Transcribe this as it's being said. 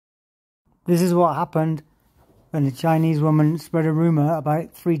This is what happened when the Chinese woman spread a rumour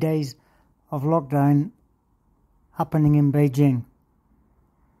about 3 days of lockdown happening in Beijing.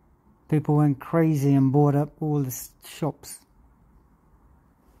 People went crazy and bought up all the shops.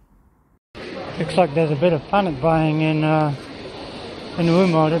 Looks like there's a bit of panic buying in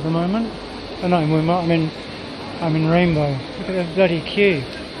rumour at the moment. Oh, not in rumour, I'm in Rainbow. Look at the bloody queue.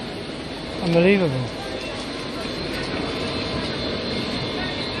 Unbelievable.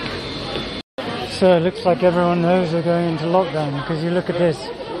 So it looks like everyone knows we're going into lockdown, because you look at this.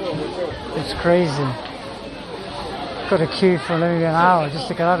 It's crazy. Got a queue for nearly an hour just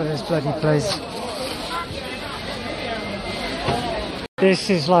to get out of this bloody place. This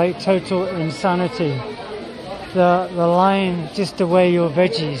is like total insanity. The line just to weigh your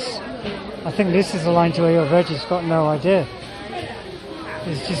veggies. I think this is the line to weigh your veggies, got no idea.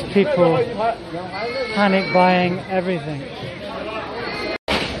 It's just people panic buying everything.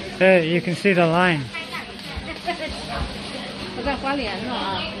 There, you can see the line.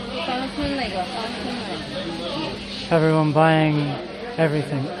 Everyone buying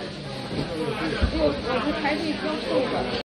everything.